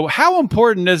 So how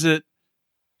important is it,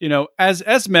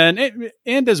 as men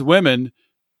and as women,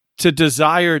 to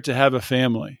desire to have a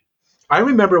family? I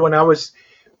remember this.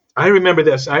 I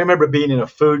remember being in a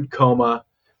food coma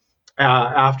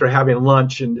after having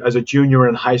lunch, and as a junior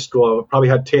in high school, I probably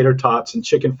had tater tots and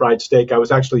chicken fried steak. I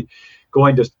was actually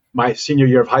going to my senior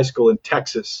year of high school in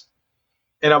Texas,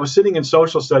 And I was sitting in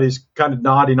social studies, kind of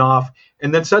nodding off.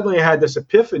 And then suddenly I had this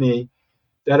epiphany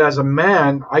that as a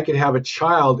man, I could have a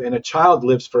child, and a child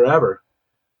lives forever.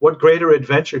 What greater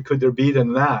adventure could there be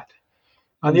than that?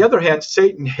 On the other hand,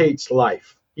 Satan hates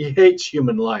life. He hates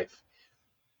human life.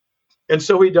 And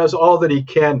so he does all that he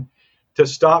can to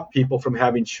stop people from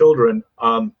having children.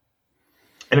 And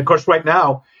of course, right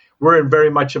now, we're in very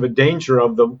much of a danger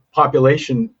of the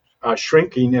population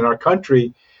shrinking in our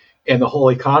country and the whole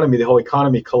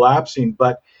economy collapsing.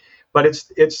 But there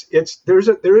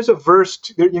is a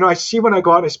verse, I see when I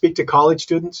go out and I speak to college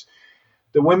students,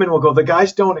 the women will go, the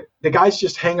guys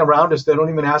just hang around us. They don't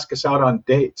even ask us out on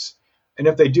dates. And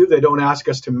if they do, they don't ask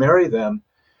us to marry them.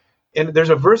 And there's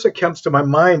a verse that comes to my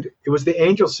mind. It was the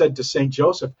angel said to St.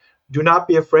 Joseph, do not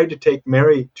be afraid to take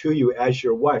Mary to you as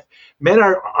your wife. Men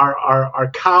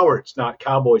are cowards, not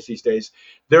cowboys these days.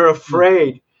 They're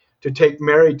afraid to take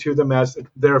Mary to them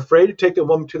they're afraid to take the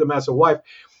woman to them as a wife.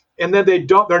 And then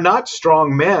they're not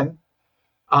strong men.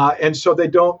 And so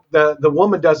the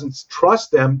woman doesn't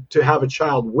trust them to have a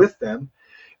child with them.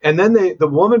 And then the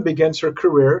woman begins her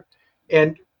career,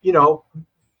 and,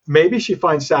 maybe she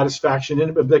finds satisfaction in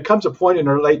it, but there comes a point in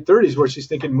her late 30s where she's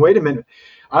thinking, wait a minute,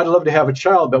 I'd love to have a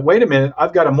child, but wait a minute,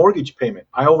 I've got a mortgage payment.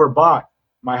 I overbought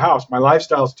my house. My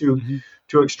lifestyle's too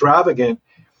extravagant.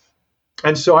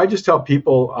 And so I just tell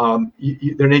people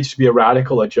there needs to be a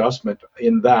radical adjustment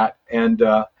in that, and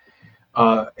to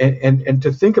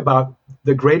think about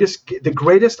the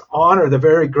greatest honor, the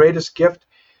very greatest gift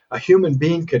a human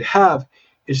being could have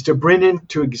is to bring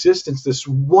into existence this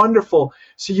wonderful.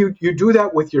 See, you do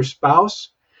that with your spouse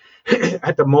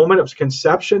at the moment of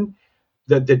conception.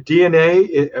 The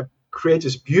DNA creates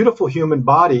this beautiful human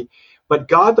body, but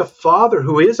God the Father,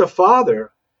 who is a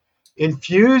father,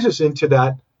 infuses into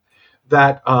that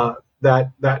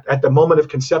at the moment of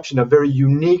conception a very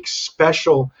unique,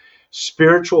 special,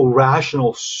 spiritual,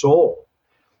 rational soul.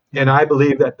 And I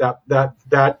believe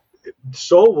that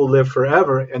soul will live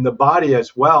forever, and the body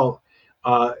as well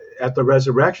at the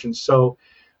resurrection. So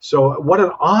what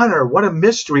an honor, what a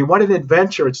mystery, what an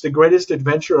adventure. It's the greatest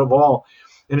adventure of all.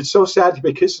 And it's so sad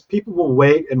because people will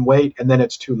wait, and then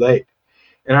it's too late.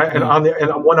 And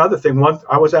one other thing,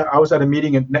 I was at a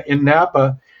meeting in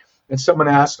Napa, and someone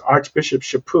asked Archbishop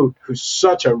Chaput, who's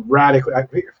such a radical.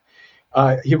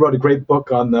 He wrote a great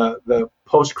book on the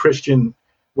post-Christian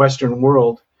Western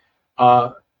world,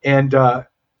 and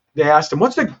they asked him,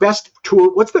 "What's the best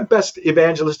tool? What's the best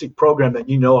evangelistic program that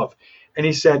you know of?" And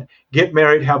he said, "Get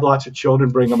married, have lots of children,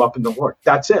 bring them up in the Lord."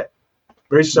 That's it.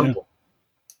 Very simple.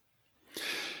 Yeah.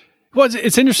 Well,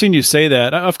 it's interesting you say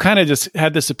that. I've kind of just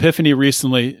had this epiphany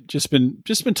recently. Just been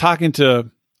talking to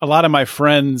a lot of my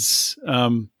friends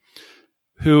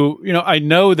who, I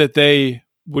know that they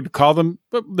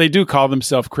do call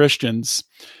themselves Christians,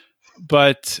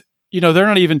 but they're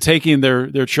not even taking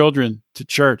their children to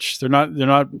church. They're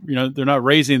not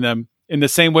raising them in the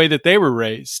same way that they were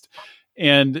raised.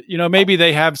 And, maybe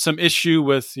they have some issue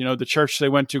with, the church they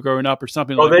went to growing up or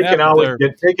something like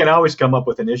that. They can always come up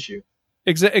with an issue.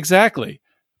 Exactly.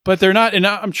 But they're not, and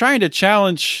I'm trying to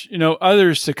challenge,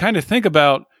 others to kind of think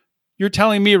about, you're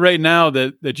telling me right now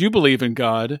that you believe in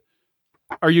God.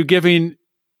 Are you giving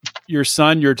your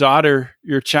son, your daughter,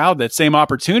 your child that same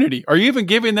opportunity? Are you even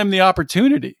giving them the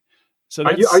opportunity? So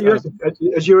are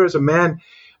you as a man,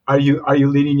 are you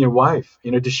leading your wife?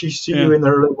 Does she see you in the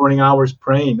early morning hours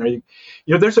praying? Are you,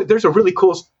 there's a really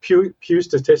cool Pew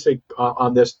statistic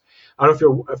on this. I don't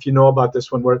know if you know about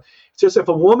this one, where it says if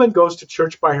a woman goes to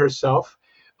church by herself,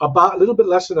 about a little bit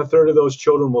less than a third of those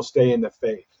children will stay in the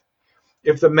faith.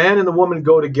 If the man and the woman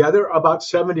go together, about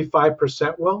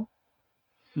 75% will.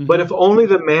 Mm-hmm. But if only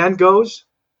the man goes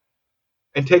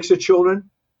and takes the children,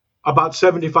 about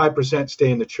 75%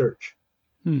 stay in the church.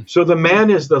 So the man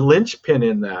is the linchpin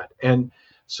in that. And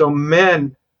so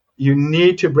men, you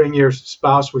need to bring your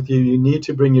spouse with you. You need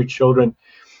to bring your children.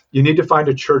 You need to find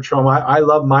a church home. I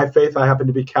love my faith. I happen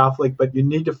to be Catholic, but you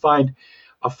need to find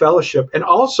a fellowship. And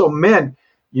also men,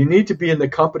 you need to be in the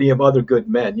company of other good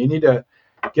men. You need to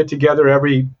get together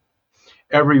every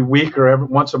week or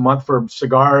once a month for a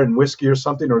cigar and whiskey or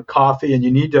something, or coffee. And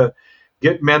you need to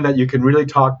get men that you can really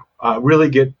talk, really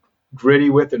get gritty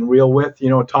with and real with,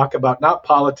 talk about not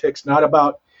politics, not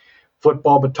about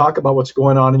football, but talk about what's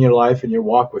going on in your life and your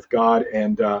walk with God,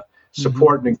 and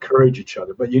support and encourage each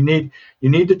other. But you need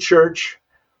the church,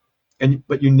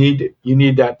 but you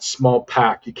need that small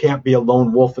pack. You can't be a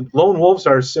lone wolf. And lone wolves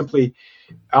are simply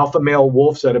alpha male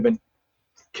wolves that have been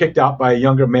kicked out by a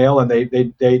younger male, and they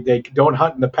don't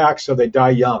hunt in the pack, so they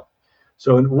die young.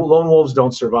 So lone wolves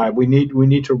don't survive. We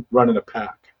need to run in a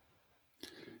pack.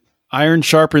 Iron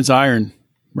sharpens iron,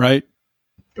 right?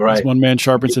 As one man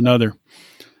sharpens another.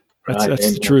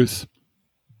 That's the truth.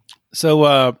 So,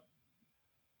 I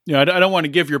don't want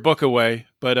to give your book away,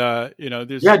 but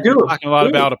there's you're talking a lot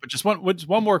about it. But just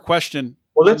one more question.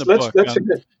 Well, let's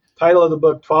the title of the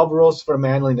book: 12 Rules for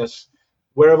Manliness.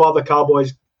 Where have all the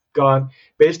cowboys gone?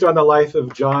 Based on the life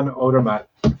of John Odermatt.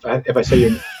 If I say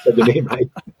the name right.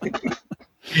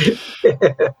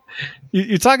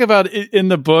 You talk about in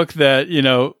the book that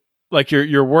like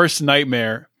your worst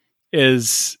nightmare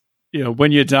is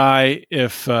when you die,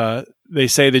 if they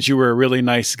say that you were a really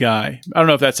nice guy. I don't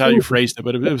know if that's how you phrased it,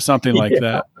 but it was something like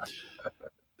that.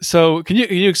 So can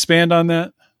you expand on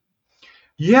that?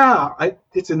 Yeah,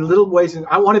 it's in little ways. And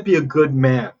I want to be a good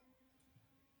man.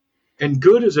 And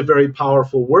good is a very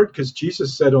powerful word because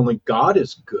Jesus said only God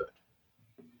is good.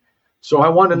 So I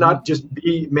want to not just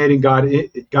be made in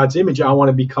God's image. I want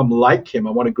to become like Him.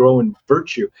 I want to grow in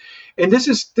virtue. And this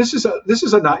is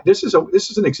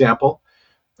an example.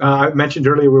 I mentioned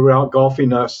earlier we were out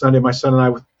golfing Sunday, my son and I,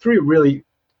 with two really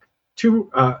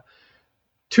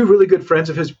good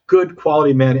friends of his, good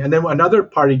quality men. And then another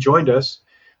party joined us,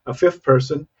 a fifth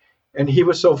person, and he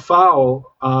was so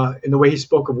foul in the way he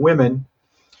spoke of women.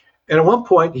 And at one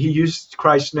point, he used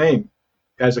Christ's name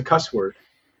as a cuss word.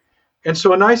 And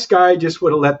so a nice guy just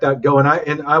would have let that go. And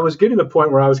I was getting to the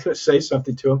point where I was going to say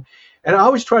something to him. And I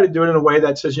always try to do it in a way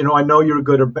that says, I know you're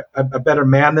a better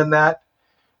man than that,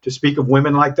 to speak of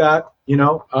women like that.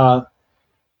 I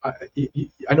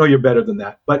know you're better than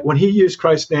that. But when he used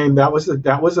Christ's name, that was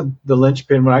the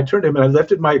linchpin. When I turned to him and I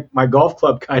lifted my golf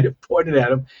club, kind of pointed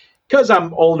at him, because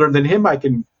I'm older than him, I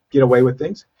can get away with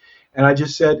things. And I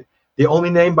just said, the only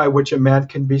name by which a man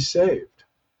can be saved.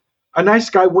 A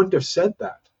nice guy wouldn't have said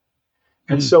that.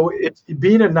 And so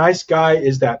being a nice guy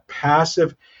is that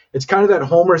passive. It's kind of that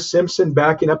Homer Simpson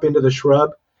backing up into the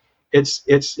shrub. It's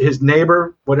his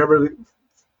neighbor, whatever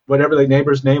the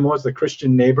neighbor's name was, the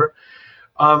Christian neighbor.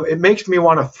 It makes me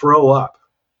want to throw up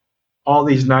all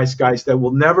these nice guys that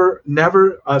will never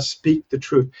speak the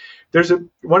truth.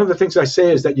 One of the things I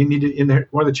say is that you need to, in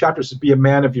one of the chapters, is be a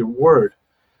man of your word.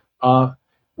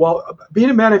 Well, being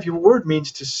a man of your word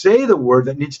means to say the word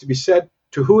that needs to be said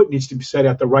to who it needs to be said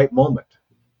at the right moment.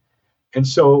 And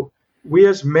so we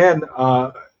as men,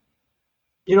 I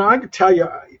can tell you,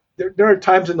 there are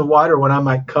times in the water when I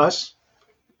might cuss,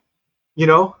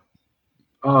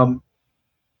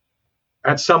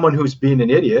 at someone who's being an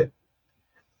idiot.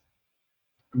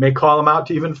 I may call them out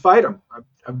to even fight them.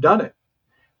 I've done it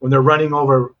when they're running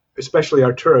over, especially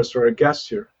our tourists or our guests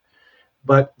here.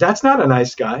 But that's not a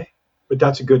nice guy, but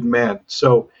that's a good man.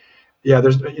 So, yeah,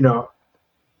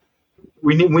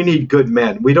 we need good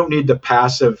men. We don't need the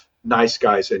passive nice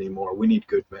guys anymore. We need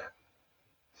good men.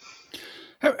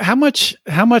 How much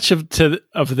of the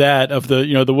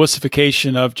the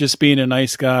wussification of just being a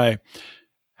nice guy,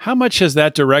 how much has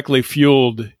that directly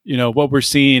fueled, what we're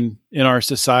seeing in our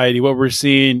society, what we're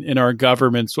seeing in our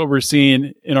governments, what we're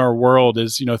seeing in our world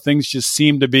is, things just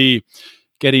seem to be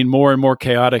getting more and more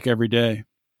chaotic every day.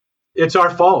 It's our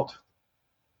fault.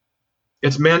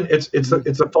 It's men. It's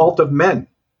the fault of men.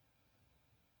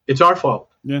 It's our fault.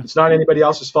 Yeah. It's not anybody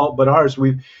else's fault but ours.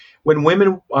 When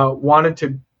women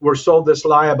were sold this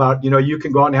lie about, you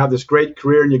can go out and have this great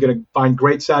career and you're going to find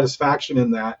great satisfaction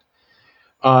in that.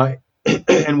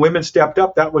 And women stepped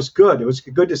up. That was good. It was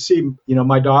good to see,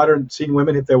 my daughter, and seeing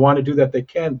women, if they want to do that, they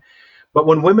can. But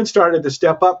when women started to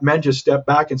step up, men just stepped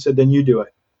back and said, then you do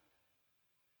it.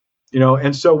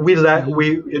 And so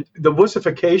the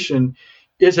wussification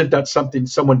isn't that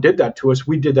someone did that to us.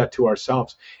 We did that to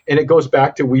ourselves. And it goes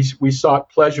back to we sought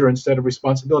pleasure instead of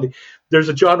responsibility. There's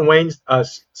a John Wayne,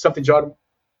 something John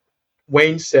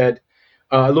Wayne said,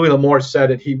 Louis L'Amour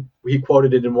said it. He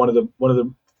quoted it in one of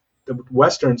the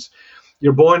Westerns.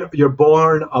 You're born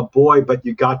a boy, but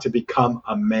you got to become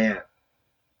a man.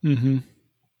 Mm-hmm.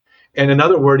 And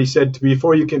another word, he said,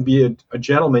 before you can be a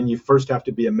gentleman, you first have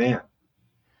to be a man.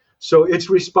 So it's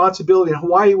responsibility. In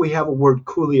Hawaii, we have a word,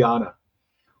 kuleana.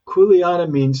 Kuleana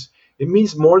means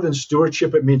more than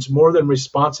stewardship. It means more than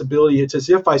responsibility. It's as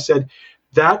if I said,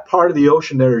 that part of the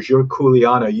ocean there is your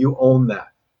kuleana. You own that.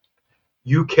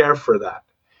 You care for that.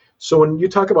 So when you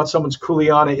talk about someone's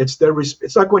kuleana, it's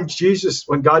like when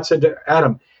God said to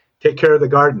Adam, take care of the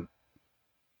garden,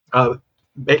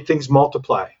 make things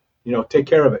multiply, take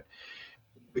care of it.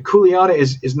 The kuleana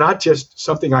is not just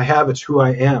something I have, it's who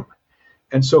I am.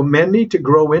 And so men need to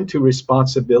grow into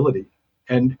responsibility.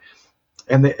 And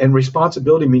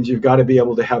responsibility means you've got to be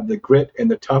able to have the grit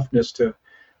and the toughness to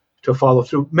follow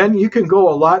through. Men, you can go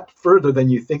a lot further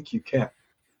than you think you can.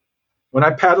 When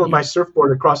I paddled my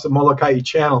surfboard across the Molokai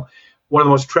Channel, one of the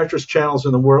most treacherous channels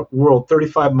in the world,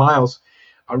 35 miles,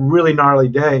 a really gnarly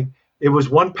day, it was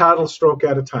one paddle stroke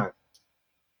at a time.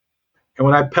 And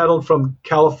when I pedaled from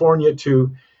California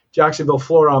to Jacksonville,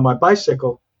 Florida on my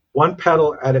bicycle, one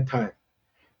pedal at a time.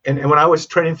 And when I was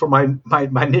training for my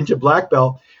ninja black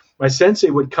belt, my sensei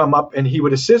would come up and he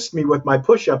would assist me with my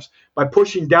push-ups by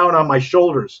pushing down on my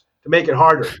shoulders to make it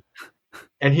harder.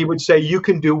 And he would say, you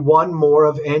can do one more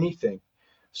of anything.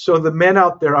 So the men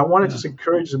out there, I want to just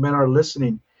encourage the men who are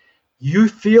listening. You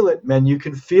feel it, men. You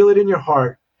can feel it in your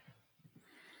heart.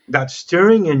 That's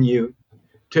stirring in you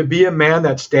to be a man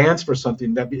that stands for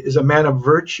something, that is a man of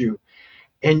virtue.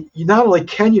 And you not only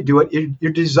can you do it,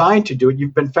 you're designed to do it.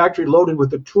 You've been factory loaded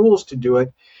with the tools to do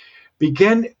it.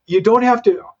 You don't have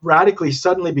to radically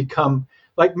suddenly become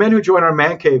like men who join our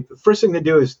man cave. The first thing they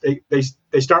do is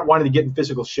they start wanting to get in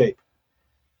physical shape.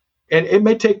 And it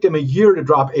may take them a year to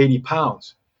drop 80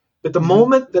 pounds. But the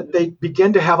moment that they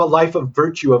begin to have a life of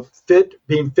virtue, of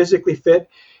being physically fit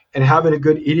and having a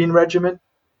good eating regimen,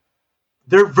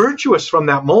 they're virtuous from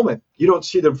that moment. You don't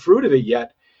see the fruit of it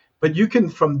yet, but you can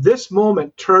from this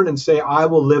moment turn and say, I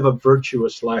will live a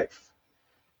virtuous life.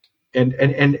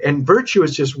 And virtue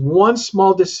is just one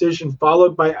small decision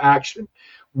followed by action,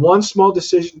 one small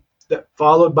decision that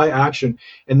followed by action,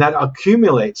 and that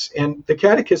accumulates. And the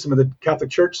Catechism of the Catholic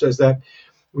Church says that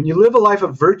when you live a life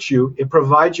of virtue, it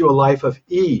provides you a life of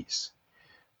ease.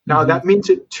 Now, that means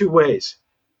it two ways.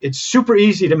 It's super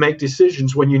easy to make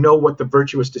decisions when you know what the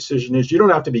virtuous decision is. You don't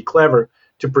have to be clever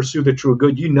to pursue the true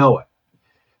good. You know it.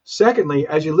 Secondly,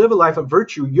 as you live a life of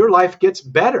virtue, your life gets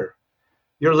better.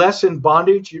 You're less in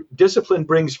bondage. Discipline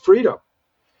brings freedom.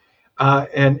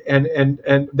 And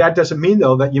that doesn't mean,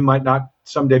 though, that you might not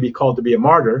someday be called to be a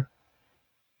martyr.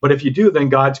 But if you do, then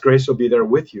God's grace will be there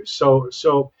with you.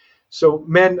 So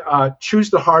men,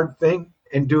 choose the hard thing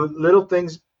and do little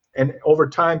things. And over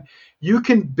time, you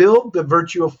can build the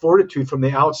virtue of fortitude from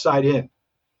the outside in.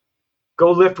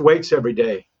 Go lift weights every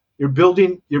day. You're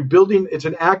building, it's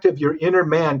an act of your inner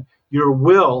man, your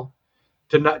will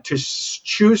to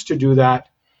choose to do that.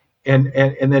 And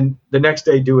then the next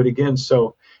day do it again.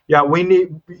 So yeah, we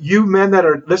need you men that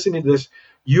are listening to this.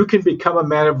 You can become a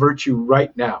man of virtue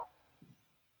right now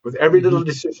with every little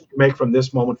decision you make from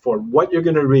this moment forward. What you're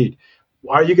going to read.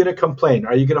 Are you going to complain?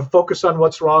 Are you going to focus on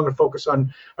what's wrong or focus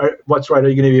on what's right? Are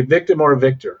you going to be a victim or a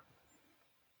victor?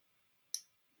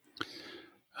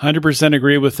 100%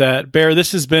 agree with that. Bear,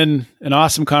 this has been an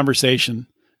awesome conversation.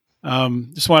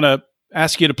 Just want to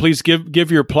ask you to please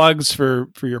give your plugs for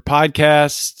your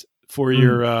podcast, for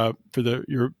your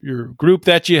group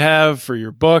that you have, for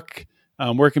your book.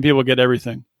 Where can people get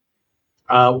everything?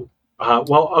 So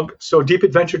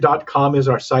deepadventure.com is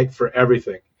our site for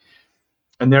everything.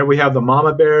 And there we have the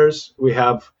Mama Bears, we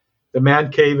have the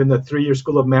Man Cave and the 3-year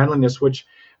School of Manliness, which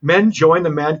men join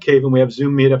the Man Cave and we have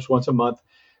Zoom meetups once a month.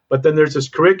 But then there's this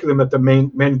curriculum that the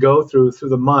men go through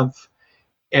the month.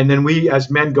 And then we as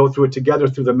men go through it together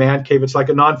through the Man Cave. It's like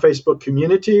a non-Facebook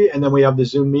community. And then we have the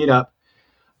Zoom meetup.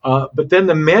 But then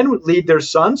the men would lead their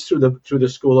sons through the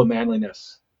School of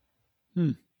Manliness.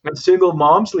 And single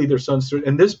moms lead their sons through it.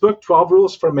 And this book, 12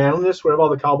 Rules for Manliness, Where Have All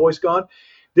the Cowboys Gone?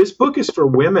 This book is for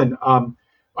women.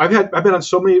 I've been on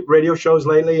so many radio shows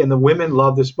lately, and the women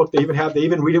love this book. They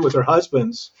even read it with their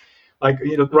husbands. Like,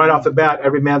 right off the bat,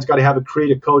 every man's got to have a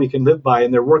creed, a code he can live by,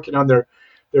 and they're working on their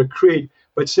creed.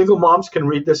 But single moms can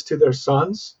read this to their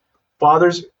sons.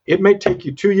 Fathers, it may take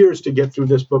you 2 years to get through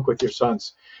this book with your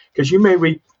sons, because you may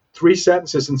read 3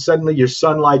 sentences and suddenly your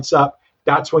son lights up.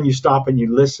 That's when you stop and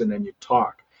you listen and you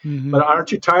talk. But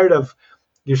aren't you tired of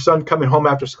your son coming home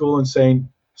after school and saying,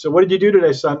 so what did you do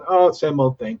today, son? Oh, same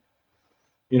old thing.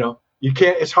 You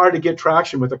can't, it's hard to get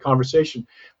traction with a conversation.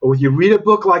 But when you read a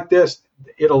book like this,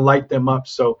 it'll light them up.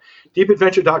 So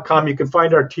deepadventure.com, you can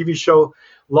find our TV show,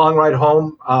 Long Ride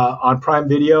Home, on Prime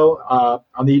Video,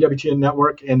 on the EWTN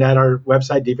network, and at our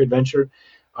website, Deep Adventure.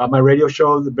 My radio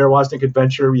show, The Bear Woznick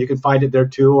Adventure, you can find it there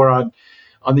too, or on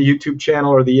the YouTube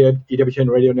channel or the EWTN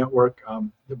radio network.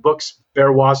 The books,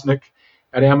 Bear Woznick,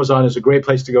 at Amazon is a great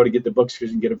place to go to get the books because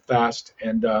you can get them fast.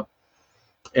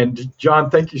 And John,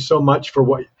 thank you so much for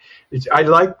what I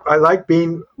like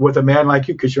being with a man like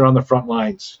you because you're on the front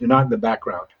lines. You're not in the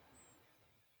background.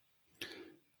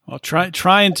 Well,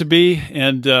 trying to be,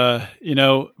 and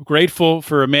grateful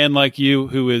for a man like you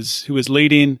who is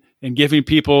leading and giving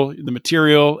people the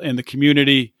material and the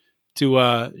community to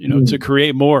to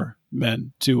create more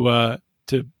men, to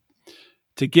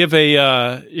give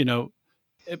a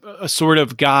sort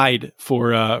of guide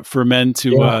for men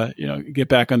to get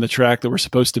back on the track that we're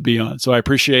supposed to be on. So I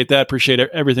appreciate that. Appreciate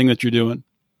everything that you're doing.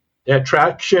 Yeah,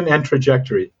 traction and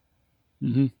trajectory.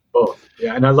 Both.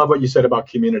 Yeah, and I love what you said about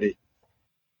community.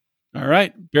 All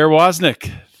right. Bear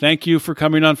Woznick, thank you for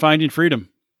coming on Finding Freedom.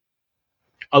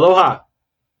 Aloha.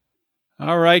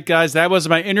 All right, guys, that was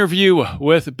my interview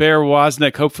with Bear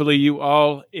Woznick. Hopefully you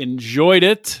all enjoyed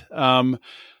it.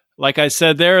 Like I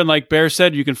said there, and like Bear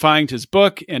said, you can find his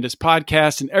book and his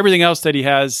podcast and everything else that he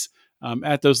has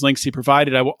at those links he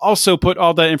provided. I will also put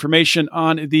all that information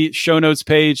on the show notes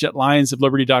page at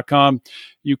lionsofliberty.com.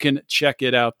 You can check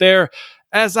it out there.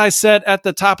 As I said at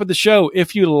the top of the show,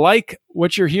 if you like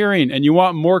what you're hearing and you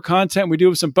want more content, we do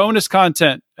have some bonus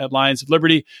content at Lions of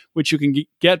Liberty, which you can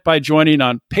get by joining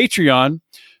on Patreon,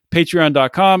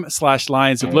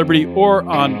 patreon.com/Lions of Liberty, or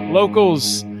on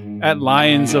Locals at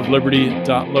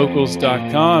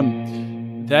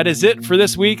lionsofliberty.locals.com. That is it for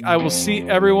this week. I will see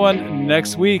everyone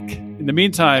next week. In the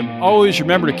meantime, always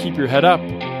remember to keep your head up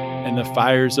and the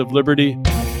fires of liberty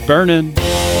burning.